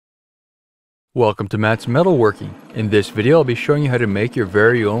Welcome to Matt's Metalworking. In this video I'll be showing you how to make your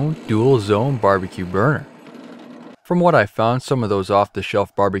very own dual zone barbecue burner. From what I found, some of those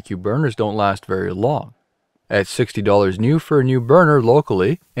off-the-shelf barbecue burners don't last very long. At $60 new for a new burner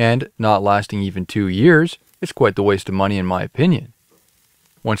locally, and not lasting even 2 years, it's quite the waste of money in my opinion.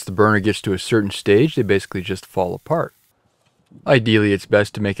 Once the burner gets to a certain stage, they basically just fall apart. Ideally, it's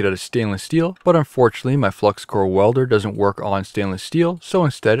best to make it out of stainless steel, but unfortunately my fluxcore welder doesn't work on stainless steel, so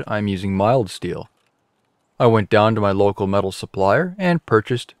instead I'm using mild steel. I went down to my local metal supplier and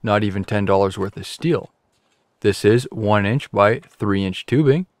purchased not even $10 worth of steel. This is 1 inch by 3 inch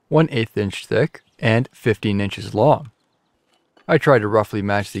tubing, 1/8 inch thick, and 15 inches long. I tried to roughly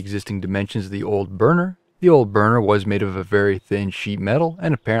match the existing dimensions of the old burner. The old burner was made of a very thin sheet metal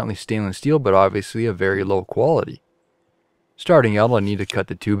and apparently stainless steel, but obviously a very low quality. Starting out, I'll need to cut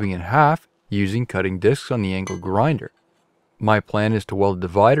the tubing in half using cutting discs on the angle grinder. My plan is to weld a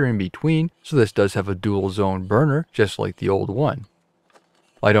divider in between, so this does have a dual zone burner just like the old one.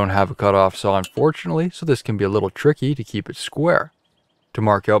 I don't have a cut-off saw unfortunately, so this can be a little tricky to keep it square. To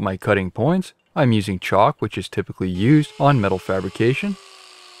mark out my cutting points, I'm using chalk, which is typically used on metal fabrication.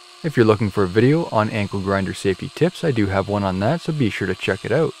 If you're looking for a video on ankle grinder safety tips, I do have one on that, so be sure to check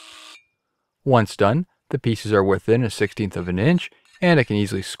it out. Once done, the pieces are within 1/16 of an inch, and I can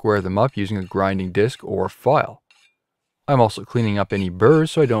easily square them up using a grinding disc or file. I'm also cleaning up any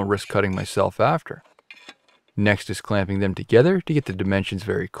burrs so I don't risk cutting myself after. Next is clamping them together to get the dimensions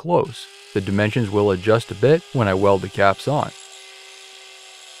very close. The dimensions will adjust a bit when I weld the caps on.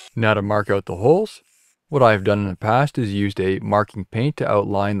 Now to mark out the holes. What I've done in the past is used a marking paint to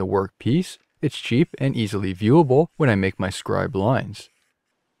outline the work piece. It's cheap and easily viewable when I make my scribe lines.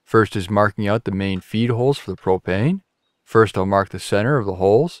 First is marking out the main feed holes for the propane. First I'll mark the center of the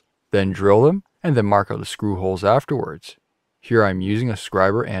holes, then drill them, and then mark out the screw holes afterwards. Here I'm using a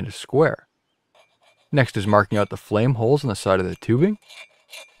scriber and a square. Next is marking out the flame holes on the side of the tubing.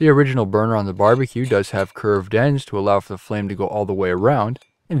 The original burner on the barbecue does have curved ends to allow for the flame to go all the way around.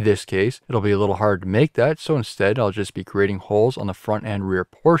 In this case, it'll be a little hard to make that, so instead I'll just be creating holes on the front and rear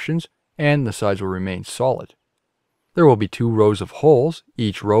portions, and the sides will remain solid. There will be 2 rows of holes.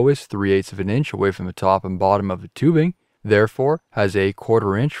 Each row is 3/8 of an inch away from the top and bottom of the tubing, therefore has a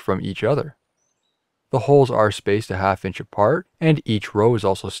 1/4 inch from each other. The holes are spaced a 1/2 inch apart, and each row is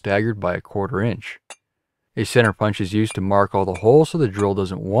also staggered by a 1/4 inch. A center punch is used to mark all the holes so the drill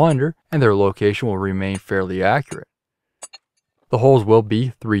doesn't wander and their location will remain fairly accurate. The holes will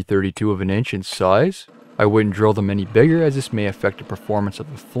be 3/32 of an inch in size. I wouldn't drill them any bigger as this may affect the performance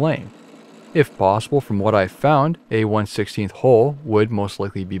of the flame. If possible, from what I've found, a 1/16 hole would most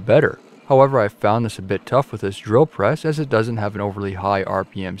likely be better. However, I've found this a bit tough with this drill press as it doesn't have an overly high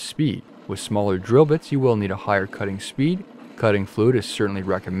RPM speed. With smaller drill bits, you will need a higher cutting speed. Cutting fluid is certainly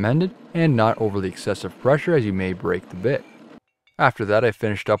recommended, and not overly excessive pressure as you may break the bit. After that, I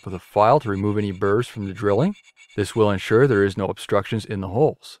finished up with a file to remove any burrs from the drilling. This will ensure there is no obstructions in the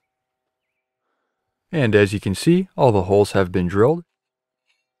holes. And as you can see, all the holes have been drilled.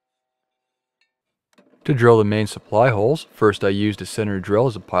 To drill the main supply holes, first I used a center drill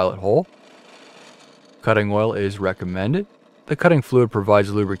as a pilot hole. Cutting oil is recommended. The cutting fluid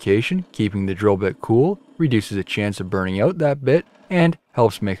provides lubrication, keeping the drill bit cool, reduces the chance of burning out that bit, and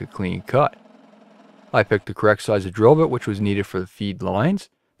helps make a clean cut. I picked the correct size of drill bit which was needed for the feed lines.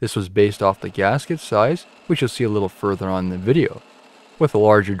 This was based off the gasket size, which you'll see a little further on in the video. With a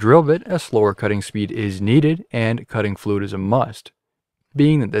larger drill bit, a slower cutting speed is needed, and cutting fluid is a must.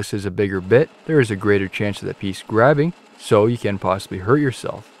 Being that this is a bigger bit, there is a greater chance of that piece grabbing, so you can possibly hurt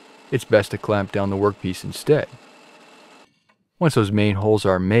yourself. It's best to clamp down the workpiece instead. Once those main holes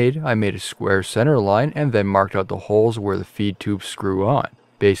are made, I made a square center line and then marked out the holes where the feed tubes screw on,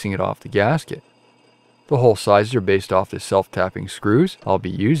 basing it off the gasket. The hole sizes are based off the self-tapping screws I'll be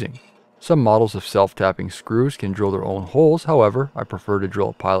using. Some models of self-tapping screws can drill their own holes, however, I prefer to drill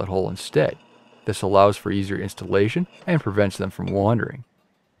a pilot hole instead. This allows for easier installation and prevents them from wandering.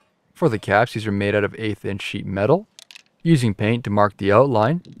 For the caps, these are made out of 1/8 inch sheet metal. Using paint to mark the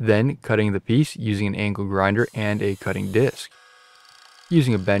outline, then cutting the piece using an angle grinder and a cutting disc.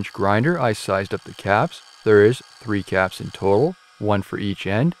 Using a bench grinder, I sized up the caps. There is 3 caps in total, 1 for each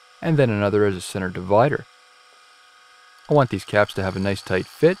end, and then another as a center divider. I want these caps to have a nice tight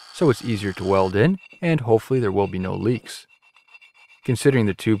fit so it's easier to weld in, and hopefully there will be no leaks. Considering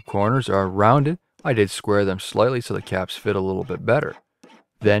the tube corners are rounded, I did square them slightly so the caps fit a little bit better.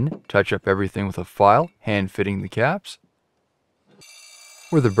 Then, touch up everything with a file, hand fitting the caps.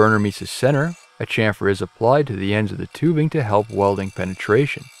 Where the burner meets the center, a chamfer is applied to the ends of the tubing to help welding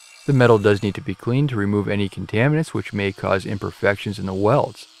penetration. The metal does need to be cleaned to remove any contaminants which may cause imperfections in the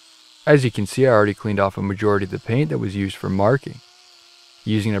welds. As you can see, I already cleaned off a majority of the paint that was used for marking.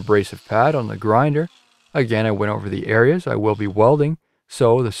 Using an abrasive pad on the grinder, again I went over the areas I will be welding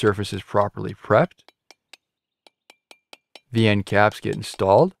so the surface is properly prepped. The end caps get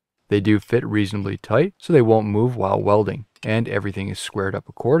installed. They do fit reasonably tight so they won't move while welding, and everything is squared up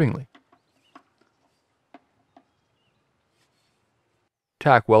accordingly.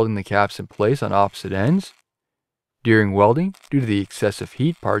 Tack welding the caps in place on opposite ends. During welding, due to the excessive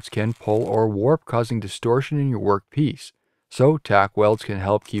heat, parts can pull or warp, causing distortion in your workpiece, so tack welds can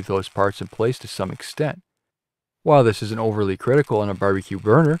help keep those parts in place to some extent. While this isn't overly critical on a barbecue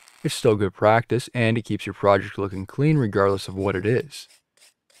burner, it's still good practice and it keeps your project looking clean regardless of what it is.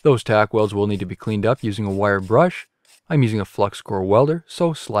 Those tack welds will need to be cleaned up using a wire brush. I'm using a fluxcore welder,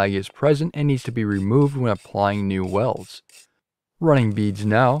 so slag is present and needs to be removed when applying new welds. Running beads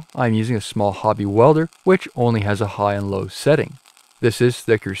now, I'm using a small hobby welder which only has a high and low setting. This is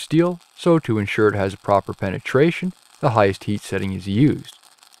thicker steel, so to ensure it has proper penetration, the highest heat setting is used.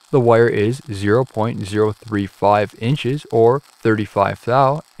 The wire is 0.035 inches or 35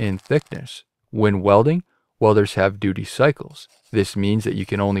 thou in thickness. When welding, welders have duty cycles. This means that you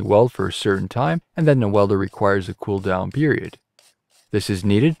can only weld for a certain time and then the welder requires a cool down period. This is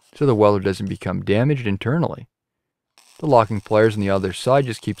needed so the welder doesn't become damaged internally. The locking pliers on the other side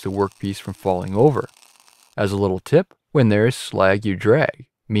just keeps the workpiece from falling over. As a little tip, when there is slag you drag,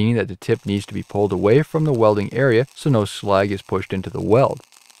 meaning that the tip needs to be pulled away from the welding area so no slag is pushed into the weld.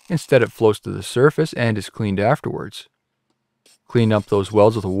 Instead it floats to the surface and is cleaned afterwards. Clean up those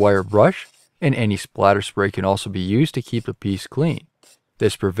welds with a wire brush, and any splatter spray can also be used to keep the piece clean.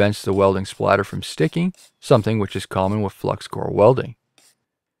 This prevents the welding splatter from sticking, something which is common with fluxcore welding.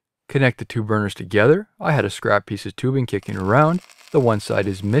 Connect the two burners together. I had a scrap piece of tubing kicking around. The one side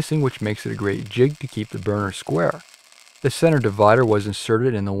is missing, which makes it a great jig to keep the burner square. The center divider was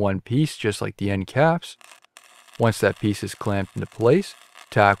inserted in the one piece just like the end caps. Once that piece is clamped into place,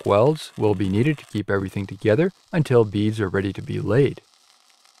 tack welds will be needed to keep everything together until beads are ready to be laid.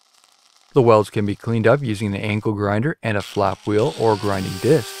 The welds can be cleaned up using the ankle grinder and a flap wheel or grinding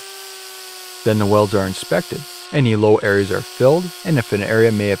disc. Then the welds are inspected. Any low areas are filled, and if an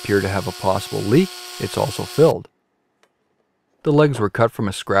area may appear to have a possible leak, it's also filled. The legs were cut from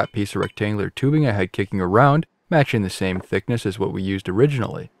a scrap piece of rectangular tubing I had kicking around, matching the same thickness as what we used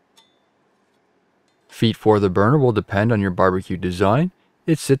originally. Feet for the burner will depend on your barbecue design.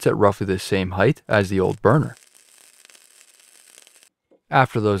 It sits at roughly the same height as the old burner.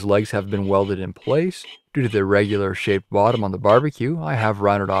 After those legs have been welded in place, due to the irregular shaped bottom on the barbecue, I have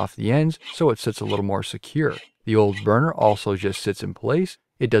rounded off the ends so it sits a little more secure. The old burner also just sits in place.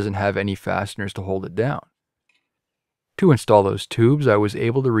 It doesn't have any fasteners to hold it down. To install those tubes, I was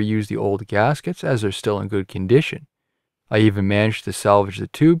able to reuse the old gaskets as they're still in good condition. I even managed to salvage the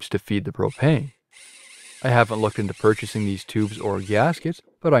tubes to feed the propane. I haven't looked into purchasing these tubes or gaskets,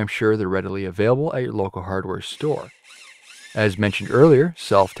 but I'm sure they're readily available at your local hardware store. As mentioned earlier,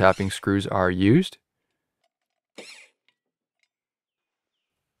 self-tapping screws are used.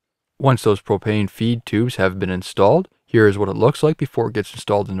 Once those propane feed tubes have been installed, here is what it looks like before it gets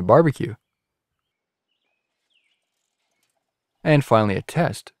installed in the barbecue. And finally a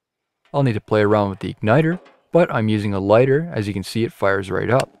test. I'll need to play around with the igniter, but I'm using a lighter. As you can see, it fires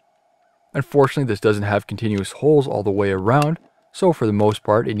right up. Unfortunately, this doesn't have continuous holes all the way around, so for the most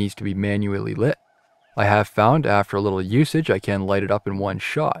part it needs to be manually lit. I have found after a little usage I can light it up in one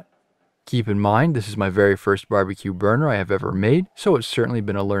shot. Keep in mind, this is my very first barbecue burner I have ever made, so it's certainly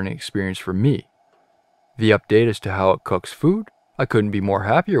been a learning experience for me. The update as to how it cooks food, I couldn't be more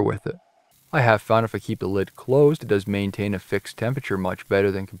happier with it. I have found if I keep the lid closed, it does maintain a fixed temperature much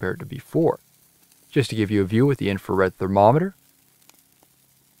better than compared to before. Just to give you a view with the infrared thermometer.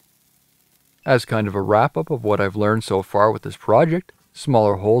 As kind of a wrap up of what I've learned so far with this project,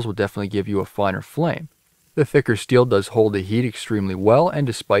 smaller holes will definitely give you a finer flame. The thicker steel does hold the heat extremely well, and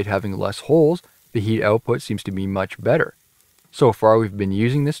despite having less holes, the heat output seems to be much better. So far we've been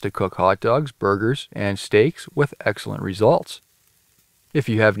using this to cook hot dogs, burgers, and steaks with excellent results. If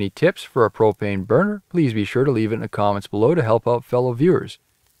you have any tips for a propane burner, please be sure to leave it in the comments below to help out fellow viewers.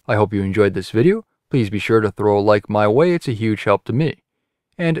 I hope you enjoyed this video. Please be sure to throw a like my way, it's a huge help to me.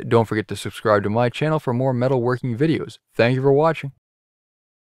 And don't forget to subscribe to my channel for more metalworking videos. Thank you for watching.